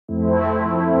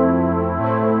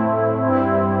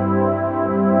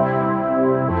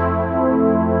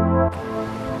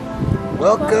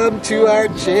Welcome to our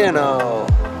channel.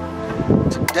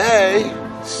 Today,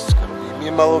 it's gonna be me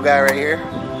and my little guy right here,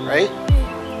 right?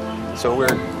 So we're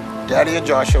Daddy and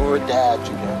Joshua, we're dads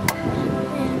again.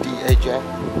 D-A-J.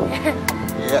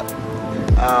 Yep.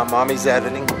 Mommy's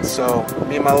editing. So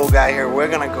me and my little guy here, we're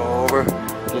gonna go over,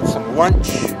 get some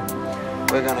lunch.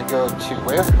 We're gonna go to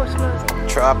where?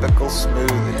 Tropical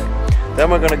Smoothie.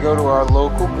 Then we're gonna go to our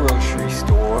local grocery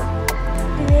store.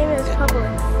 The name is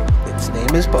Publix. Its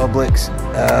name is Publix.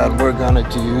 We're gonna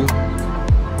do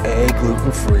a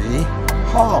gluten-free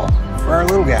haul for our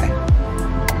little guy.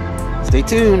 Stay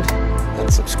tuned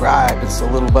and subscribe. It's the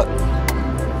little button.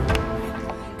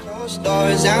 Closed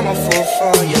doors, I'm a fool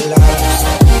for your love.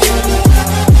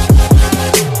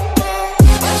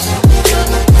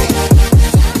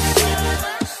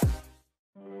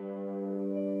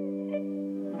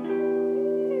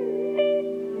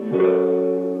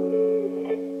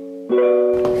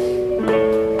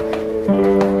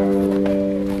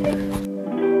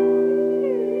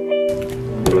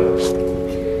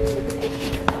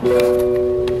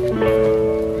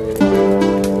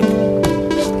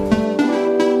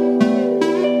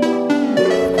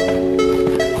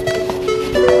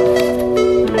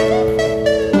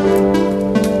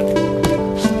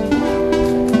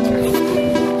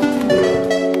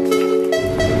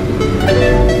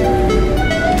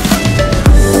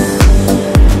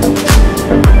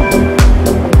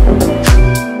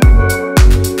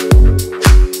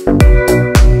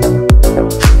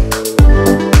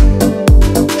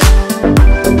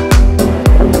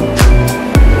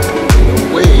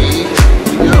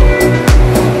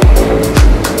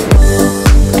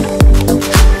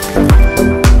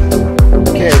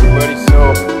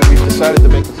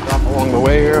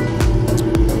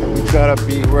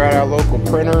 We're at our local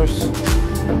printers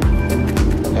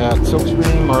at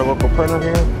Silkscreen, our local printer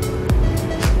here,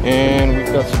 and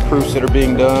we've got some proofs that are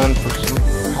being done for some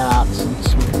hats and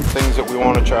some things that we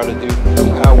want to try to do.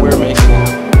 How we're making it.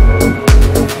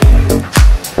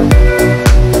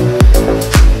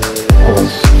 All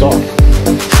this stuff.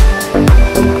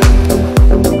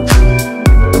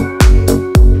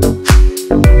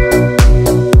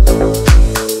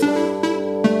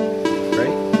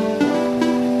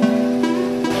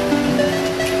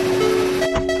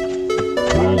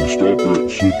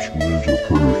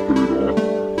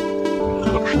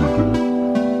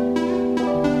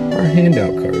 Our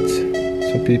handout cards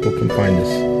so people can find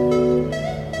us.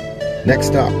 Next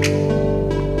stop,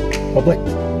 Publix.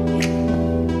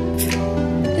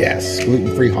 Yes,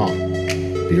 gluten-free haul.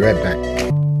 Be right back.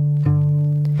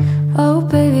 Oh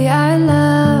baby, I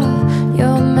love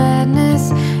your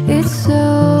madness. It's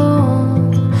so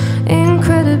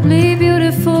incredibly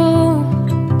beautiful.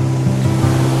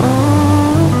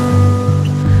 Oh,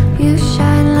 you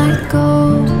shine like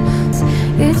gold.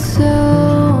 It's so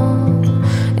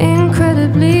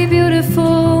incredibly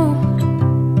beautiful.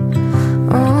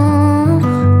 Oh,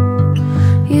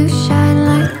 you shine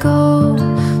like gold,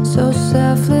 so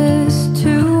selfless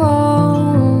to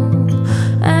all,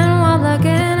 and wild like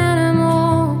an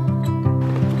animal.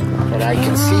 But I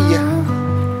can see you.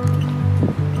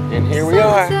 And here we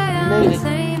are. We made it.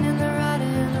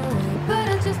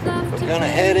 We're gonna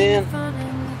head in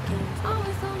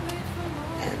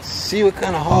and see what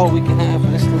kind of haul we can have for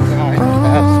this little guy.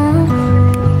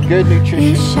 Good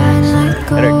nutrition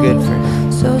that are good for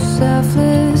him. So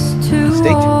selfless to Stay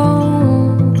tuned.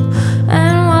 all,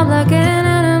 and wild like an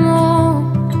animal.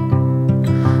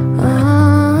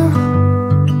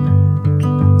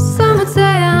 Some would say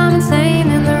I'm insane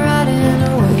in the right and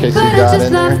away, Okay, so but you I got just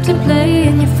in love there. to play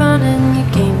in your fun and your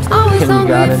games. Always And you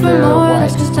got hungry in for there more. what?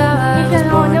 That's just how I was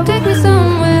born. Take me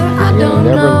somewhere I You'll don't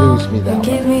never know. lose me that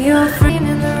Give way. me your freedom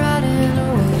in the right and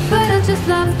away, but I just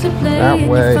love to play That in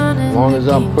way, your fun and as long as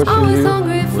I'm your pushing games. Always you,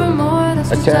 hungry for more. That's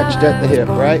just attached how at the I was hip,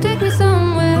 born. right? Take me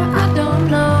somewhere I don't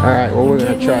know. Alright, well, we're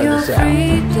going to try this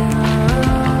out.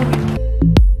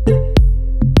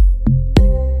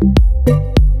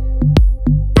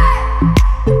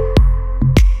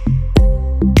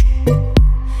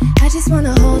 I just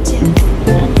wanna hold you.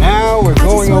 And now we're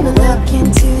going over Look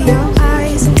into your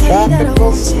eyes and tell you that I Tropical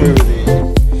want you.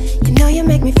 Smoothie. You know you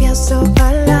make me feel so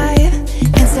alive.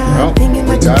 Can't stop Well, thinking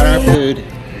we about got our you. food.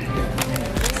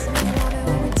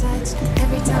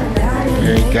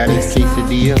 There he got his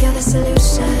quesadilla. You're the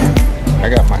solution. I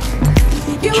got my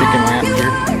chicken wrap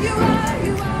here.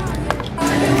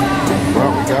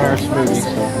 Well, we got our smoothie,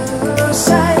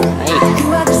 so. Hey.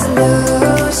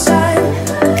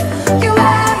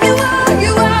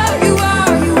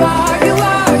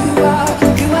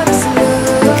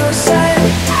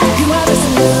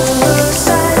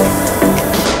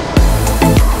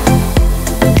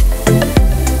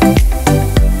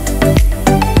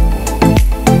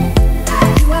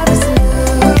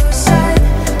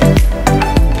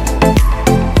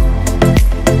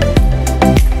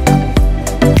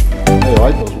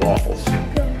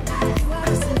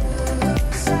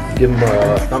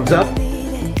 Thumbs up?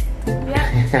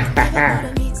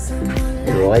 Yeah.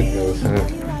 You like those, huh?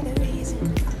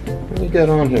 What do you got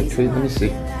on here, Tweet? Let me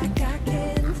see.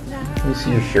 Let me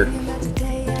see your shirt.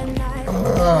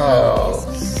 Oh,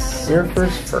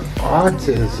 Surfers for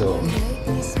Autism.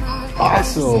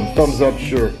 Awesome. Thumbs up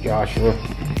shirt, Joshua.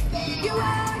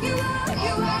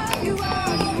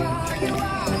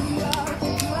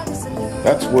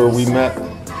 That's where we met.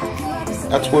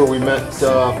 That's where we met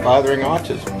Fathering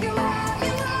Autism.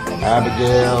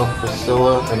 Abigail,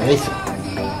 Priscilla, and Asa.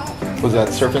 Was that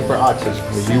Surfing for Autism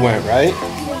where you went, right?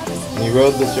 And you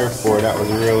rode the surfboard. That was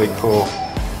really cool.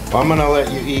 Well, I'm gonna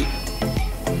let you eat.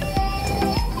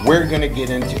 We're gonna get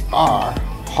into our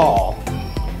haul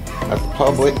at the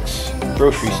Publix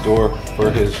grocery store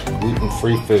for his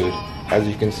gluten-free food. As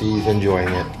you can see, he's enjoying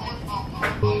it.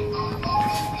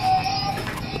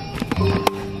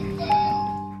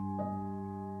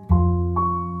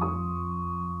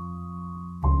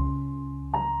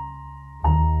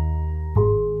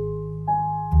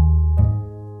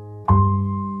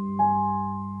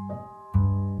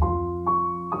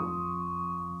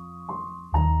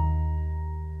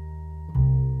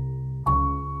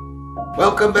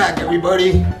 Welcome back,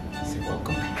 everybody. Say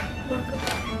welcome back. Welcome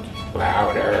back.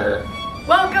 Louder.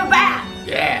 Welcome back.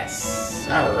 Yes.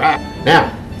 All right.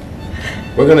 Now,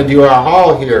 we're going to do our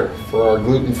haul here for our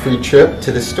gluten-free trip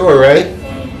to the store, right?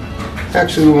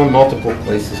 Actually, we went multiple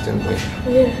places, didn't we?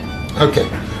 Yeah. Okay.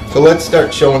 So let's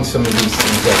start showing some of these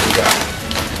things that we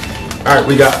got. All right,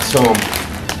 we got some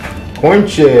corn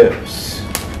chips.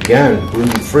 Again,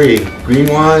 gluten-free.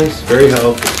 Green-wise, very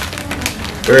healthy.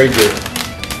 Very good.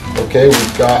 Okay,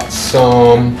 we've got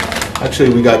some, actually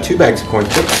we got 2 bags of corn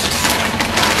chips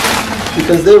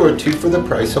because they were 2 for the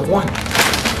price of 1.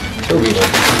 So we don't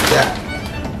eat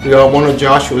that. We got one of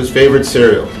Joshua's favorite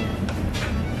cereal.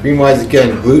 Green-wise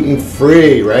again,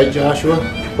 gluten-free, right Joshua?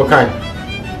 What kind?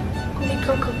 The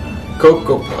Cocoa Puff.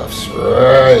 Cocoa Puffs,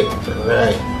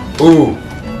 right. Ooh,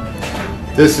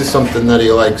 this is something that he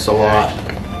likes a lot.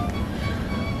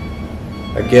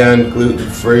 Again,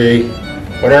 gluten-free.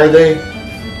 What are they?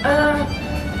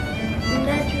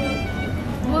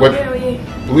 Natural What? blueberry.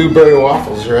 Blueberry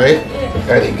waffles, right? Yeah.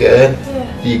 Very good.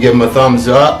 Yeah. Do you give them a thumbs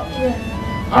up? Yeah.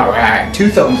 Alright, 2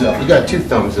 thumbs up. We got 2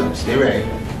 thumbs up. Stay ready.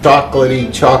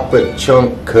 Chocolatey chocolate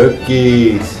chunk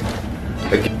cookies.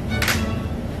 Again.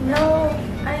 No,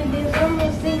 there's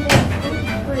almost things that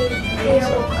gluten-free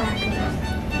animal crackers.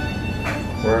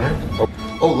 Right.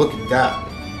 Oh, look at that.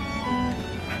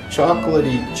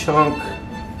 Chocolatey chunk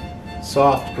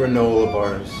soft granola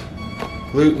bars.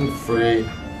 Gluten-free.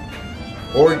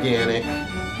 Organic.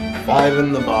 5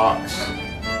 in the box.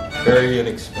 Very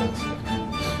inexpensive.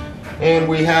 And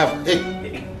we have,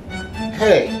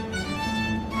 hey,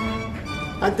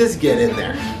 how'd this get in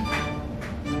there?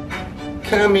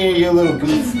 Come here, you little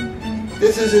goof.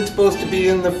 This isn't supposed to be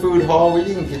in the food hall. We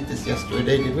didn't get this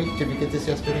yesterday, did we? Did we get this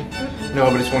yesterday? No,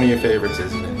 but it's one of your favorites,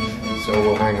 isn't it? So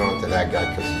we'll hang on to that guy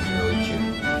because he's really cute.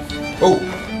 Oh,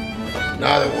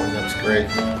 another one, that's great.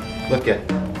 Look at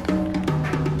it.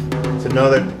 It's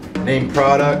another name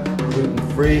product,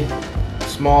 gluten-free,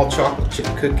 small chocolate chip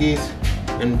cookies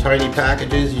in tiny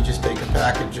packages. You just take a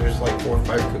package, there's like 4 or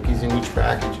 5 cookies in each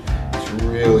package. It's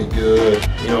really good.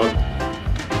 You know,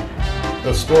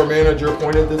 the store manager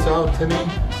pointed this out to me.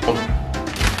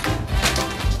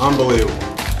 Unbelievable.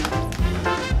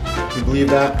 You believe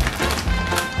that?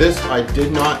 This I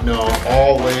did not know.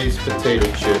 All Lay's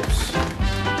potato chips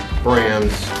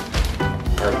brands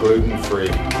are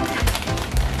gluten-free.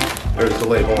 There's the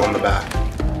label on the back.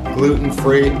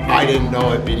 Gluten-free. I didn't know.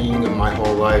 I've been eating them my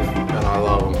whole life, and I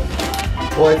love them.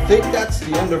 Well, I think that's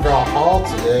the end of our haul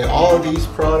today. All of these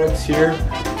products here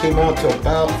came out to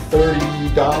about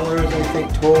 $30, I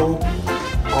think, total.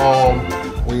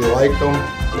 We like them.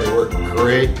 They work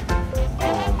great.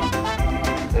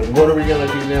 And what are we gonna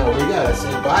do now? We gotta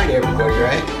say bye to everybody,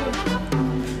 right?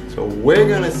 So we're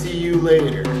gonna see you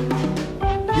later.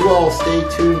 You all stay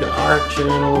tuned to our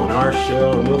channel and our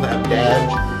show, and we'll have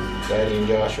Daddy and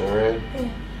Joshua, right? Yeah.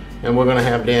 And we're gonna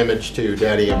have Damage too,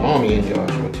 Daddy and Mommy and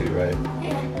Joshua too, right?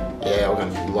 Yeah. Yeah, we're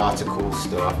gonna do lots of cool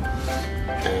stuff.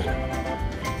 And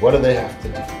what do they have to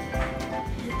do?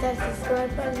 Hit that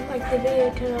subscribe button, like the video,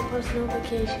 turn on post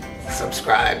notifications.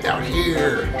 Subscribe down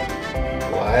here.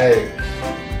 Like.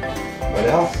 What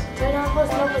else? Turn on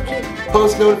post notifications.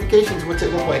 Post notifications, what's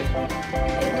it look like?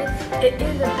 It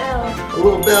is a bell. A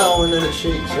little bell and then it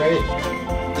shakes, right?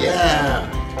 Yeah.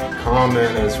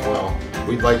 Comment as well.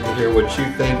 We'd like to hear what you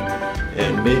think.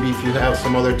 And maybe if you have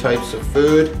some other types of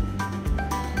food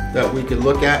that we could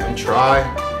look at and try,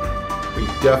 we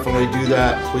definitely do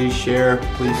that. Please share,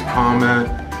 please comment.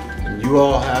 And you You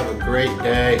all have a great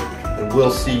day, and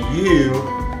we'll see you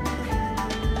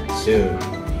soon.